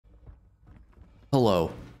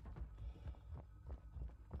Hello.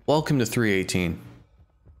 Welcome to 318.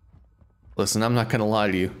 Listen, I'm not gonna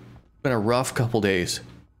lie to you. It's been a rough couple days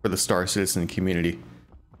for the Star Citizen community.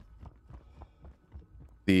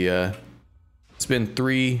 It's been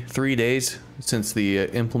three days since the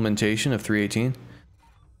implementation of 318.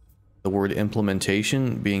 The word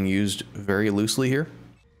implementation being used very loosely here.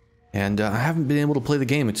 And I haven't been able to play the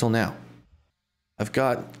game until now. I've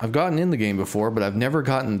gotten in the game before, but I've never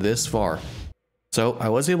gotten this far. So I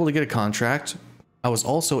was able to get a contract. I was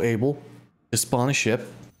also able to spawn a ship.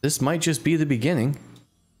 This might just be the beginning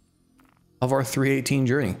of our 318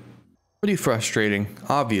 journey. Pretty frustrating,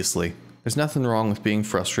 obviously. There's nothing wrong with being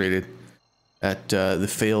frustrated at the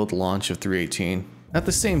failed launch of 318. At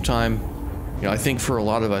the same time, you know, I think for a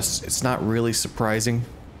lot of us, it's not really surprising.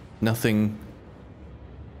 Nothing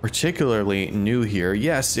particularly new here.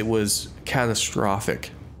 Yes, it was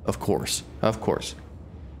catastrophic, of course.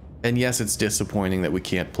 And yes, it's disappointing that we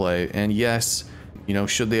can't play. And yes, you know,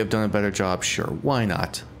 should they have done a better job? Sure, why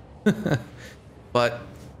not? But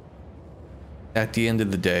at the end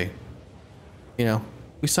of the day, you know,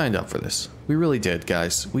 we signed up for this. We really did,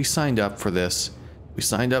 guys. We signed up for this. We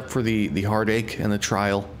signed up for the heartache and the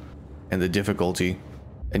trial and the difficulty.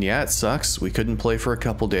 And yeah, it sucks. We couldn't play for a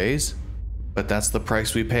couple days, but that's the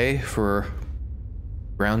price we pay for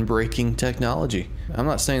groundbreaking technology. I'm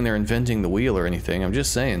not saying they're inventing the wheel or anything. I'm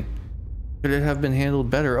just saying, could it have been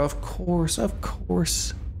handled better? Of course.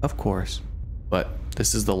 But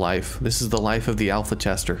this is the life. This is the life of the alpha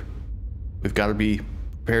tester. We've got to be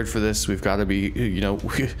prepared for this. We've got to be, you know,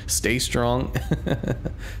 stay strong.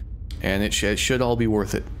 And it should all be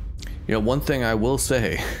worth it. You know, one thing I will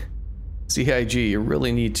say, CIG, you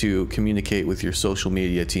really need to communicate with your social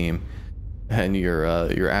media team and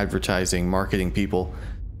your advertising marketing people,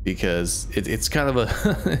 because it's kind of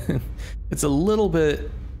a it's a little bit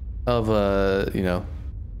of a, you know,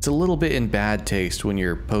 it's a little bit in bad taste when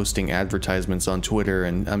you're posting advertisements on Twitter,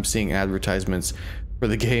 and I'm seeing advertisements for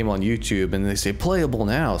the game on YouTube and they say playable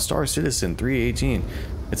now, Star Citizen 318.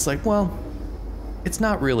 It's like, well, it's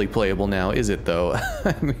not really playable now, is it though?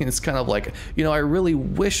 I mean, it's kind of like, you know, I really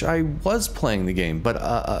wish I was playing the game, but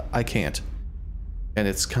I can't. And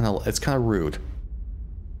it's kind of rude.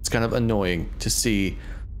 It's kind of annoying to see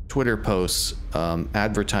Twitter posts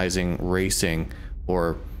advertising racing,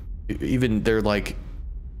 or even they're like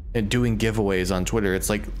doing giveaways on Twitter. It's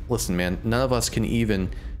like, listen, man, none of us can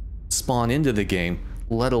even spawn into the game,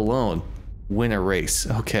 let alone win a race.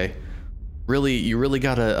 Okay, really, you really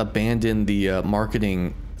gotta abandon the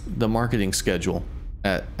marketing schedule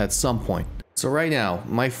at some point. So right now,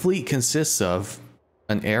 my fleet consists of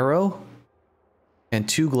an Arrow and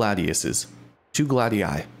two Gladiuses, two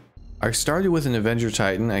Gladii. I started with an Avenger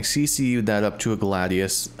Titan, I CCU'd that up to a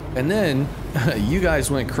Gladius, and then you guys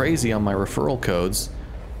went crazy on my referral codes,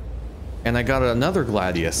 and I got another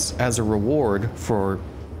Gladius as a reward for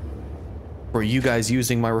you guys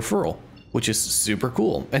using my referral, which is super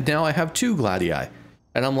cool. And now I have two Gladii,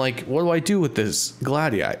 and I'm like, what do I do with this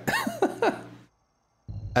Gladii?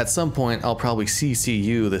 At some point, I'll probably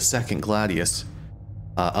CCU the second Gladius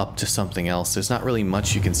up to something else. There's not really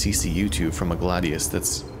much you can CCU to from a Gladius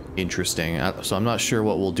that's interesting, so I'm not sure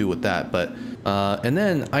what we'll do with that. But and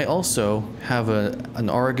then I also have an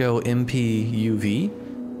Argo MPUV,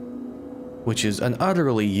 which is an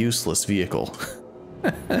utterly useless vehicle.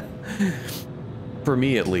 For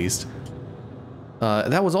me, at least.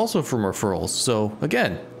 That was also from referrals. So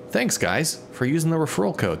again, thanks guys for using the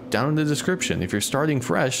referral code down in the description. If you're starting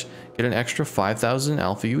fresh, get an extra 5,000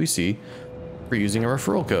 Alpha UEC for using a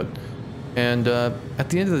referral code. And at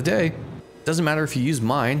the end of the day, it doesn't matter if you use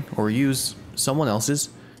mine or use someone else's.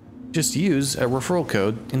 Just use a referral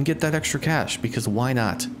code and get that extra cash, because why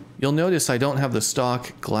not? You'll notice I don't have the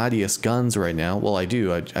stock Gladius guns right now. Well, I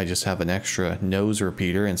do. I just have an extra nose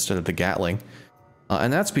repeater instead of the Gatling.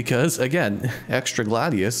 And that's because, again, extra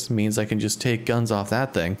Gladius means I can just take guns off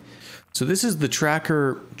that thing. So this is the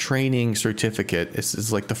Tracker Training Certificate. This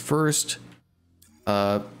is like the first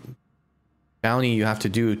bounty you have to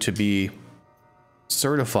do to be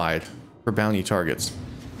certified for bounty targets.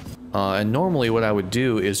 And normally what I would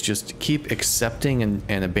do is just keep accepting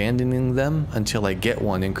and abandoning them until I get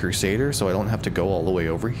one in Crusader, so I don't have to go all the way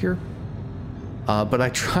over here. But I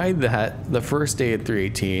tried that the first day at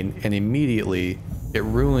 318, and immediately it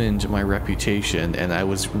ruined my reputation, and I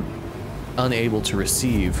was unable to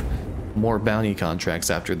receive more bounty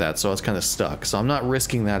contracts after that, so I was kind of stuck. So I'm not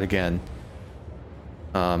risking that again,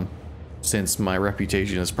 since my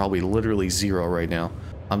reputation is probably literally 0 right now.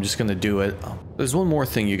 I'm just gonna do it. There's one more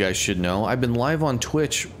thing you guys should know. I've been live on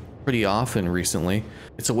Twitch pretty often recently.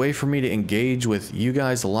 It's a way for me to engage with you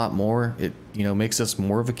guys a lot more. It, you know, makes us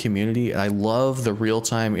more of a community. I love the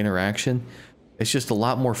real-time interaction. It's just a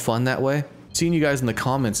lot more fun that way. Seeing you guys in the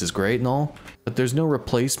comments is great and all, but there's no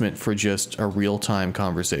replacement for just a real-time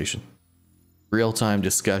conversation. Real-time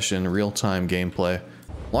discussion, real-time gameplay.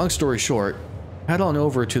 Long story short, head on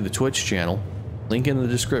over to the Twitch channel, link in the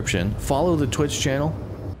description, follow the Twitch channel.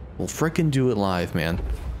 We'll frickin' do it live, man.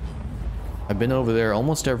 I've been over there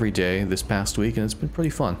almost every day this past week and it's been pretty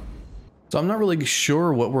fun. So I'm not really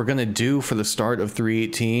sure what we're gonna do for the start of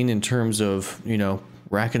 3.18 in terms of, you know,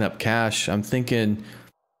 racking up cash. I'm thinking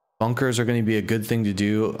bunkers are gonna be a good thing to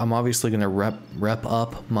do. I'm obviously gonna rep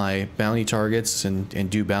up my bounty targets and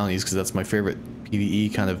do bounties because that's my favorite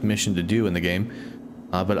PvE kind of mission to do in the game.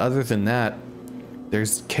 But other than that,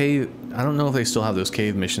 there's cave. I don't know if they still have those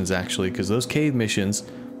cave missions actually, because those cave missions,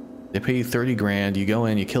 they pay you 30 grand, you go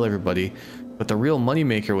in, you kill everybody. But the real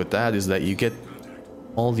moneymaker with that is that you get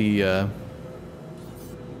all the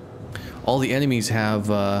enemies have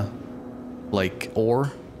like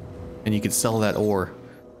ore, and you can sell that ore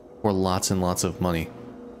for lots and lots of money.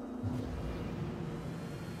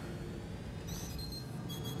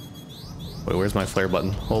 Wait, where's my flare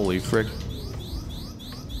button? Holy frick.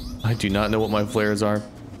 I do not know what my flares are.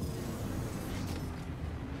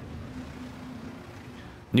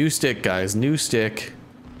 New stick, guys, new stick.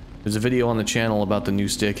 There's a video on the channel about the new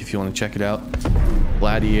stick if you want to check it out.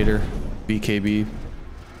 Gladiator, BKB.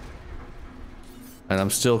 And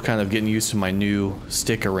I'm still kind of getting used to my new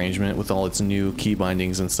stick arrangement with all its new key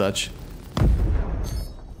bindings and such.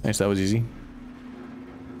 Nice, that was easy.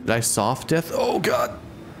 Did I soft death? Oh god!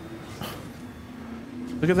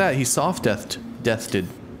 Look at that, he soft deathed.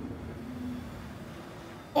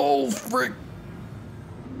 Oh frick!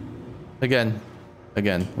 Again,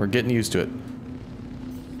 we're getting used to it.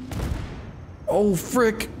 Oh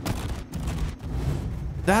frick!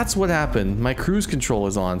 That's what happened. My cruise control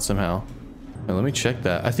is on somehow. Now, let me check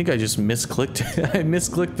that. I think I just misclicked. I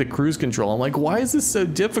misclicked the cruise control. I'm like, why is this so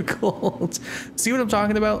difficult? See what I'm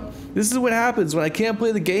talking about? This is what happens when I can't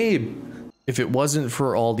play the game. If it wasn't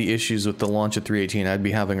for all the issues with the launch of 3.18, I'd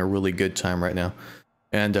be having a really good time right now.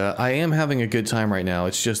 And I am having a good time right now.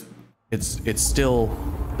 It's just, it's still,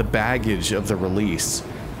 the baggage of the release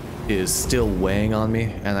is still weighing on me,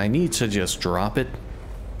 and I need to just drop it,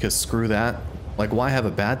 because screw that. Like, why have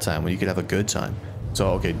a bad time when you could have a good time?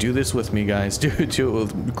 So, okay, do this with me, guys. Do it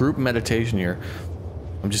with group meditation here.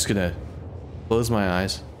 I'm just gonna close my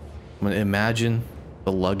eyes. I'm gonna imagine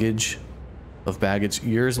the luggage of baggage.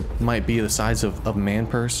 Yours might be the size of a man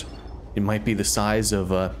purse. It might be the size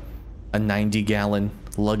of a 90-gallon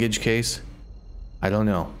luggage case. I don't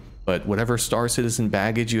know. But whatever Star Citizen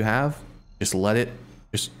baggage you have, just let it,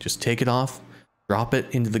 just take it off, drop it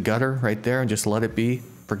into the gutter right there and just let it be.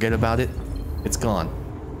 Forget about it. It's gone.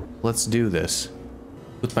 Let's do this.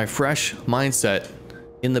 With my fresh mindset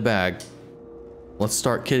in the bag, let's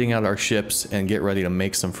start kitting out our ships and get ready to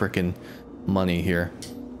make some freaking money here.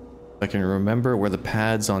 If I can remember where the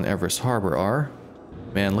pads on Everest Harbor are.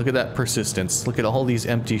 Man, look at that persistence. Look at all these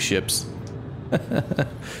empty ships.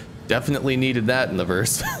 Definitely needed that in the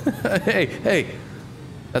verse. Hey,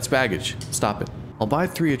 that's baggage. Stop it. I'll buy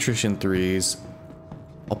 3 attrition 3s.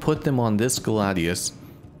 I'll put them on this Gladius,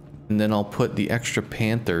 and then I'll put the extra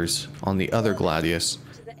Panthers on the other Gladius.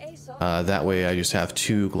 That way I just have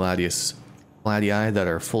 2 Gladii that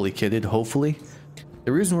are fully kitted, hopefully.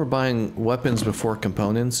 The reason we're buying weapons before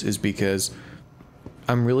components is because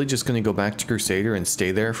I'm really just going to go back to Crusader and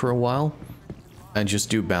stay there for a while and just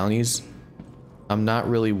do bounties. I'm not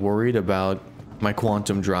really worried about my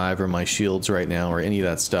quantum drive or my shields right now or any of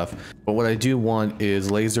that stuff. But what I do want is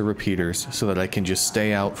laser repeaters so that I can just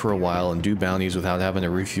stay out for a while and do bounties without having to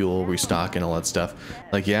refuel, restock, and all that stuff.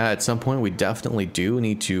 Like, yeah, at some point we definitely do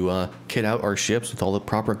need to kit out our ships with all the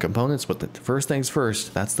proper components, but the first things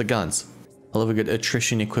first, that's the guns. I love a good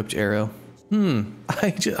attrition equipped arrow. I'm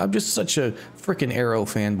just such a freaking arrow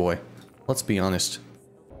fanboy. Let's be honest.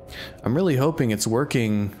 I'm really hoping it's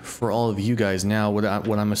working for all of you guys now. What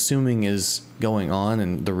I'm assuming is going on,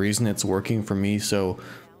 and the reason it's working for me, so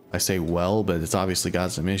I say well, but it's obviously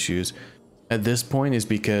got some issues at this point, is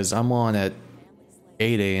because I'm on at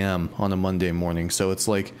 8 AM on a Monday morning. So it's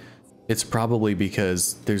like, it's probably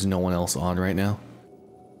because there's no one else on right now,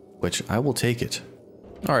 which I will take it.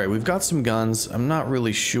 All right, we've got some guns. I'm not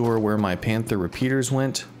really sure where my Panther repeaters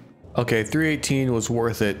went. Okay, 318 was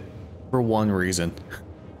worth it for one reason.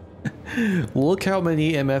 Look how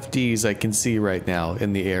many MFDs I can see right now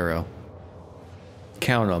in the arrow.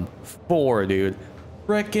 Count them. 4, dude.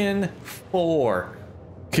 Frickin' 4.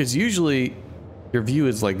 Because usually your view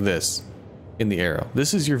is like this. in the arrow.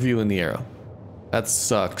 This is your view in the arrow. That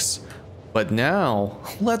sucks. But now,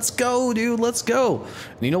 let's go, dude, let's go.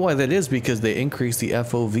 And you know why that is? Because they increase the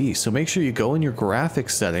FOV. So make sure you go in your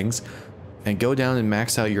graphics settings and go down and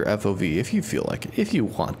max out your FOV if you feel like it, if you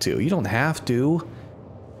want to. You don't have to.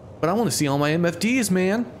 But I want to see all my MFDs,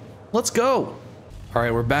 man. Let's go. All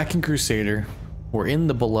right, we're back in Crusader. We're in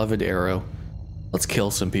the beloved arrow. Let's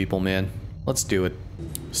kill some people, man. Let's do it.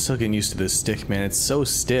 Still getting used to this stick, man. It's so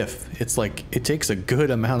stiff. It's like, it takes a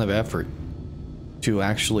good amount of effort to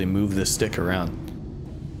actually move this stick around.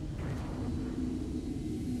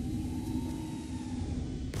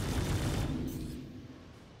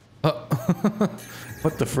 Oh,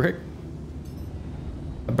 what the frick?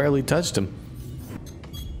 I barely touched him.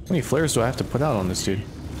 How many flares do I have to put out on this dude?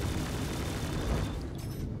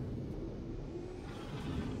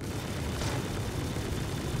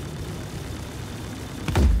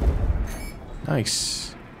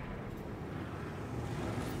 Nice.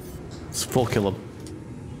 Let's full kill him.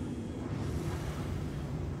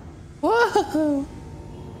 Whoa!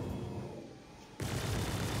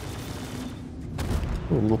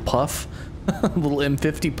 A little puff. A little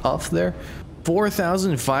M50 puff there.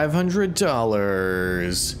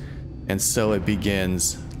 $4,500. And so it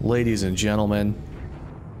begins. Ladies and gentlemen,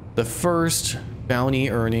 the first bounty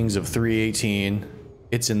earnings of 318.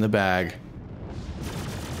 It's in the bag.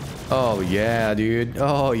 Oh yeah, dude.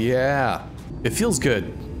 Oh yeah. It feels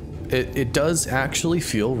good. It does actually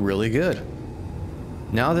feel really good.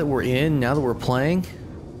 Now that we're in, now that we're playing,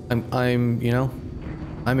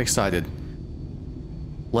 I'm excited.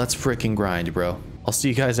 Let's freaking grind, bro. I'll see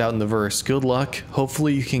you guys out in the verse. Good luck.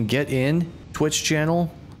 Hopefully you can get in. Twitch channel,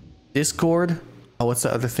 Discord. Oh, what's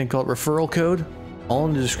that other thing called? Referral code. All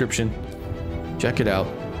in the description. Check it out.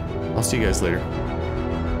 I'll see you guys later.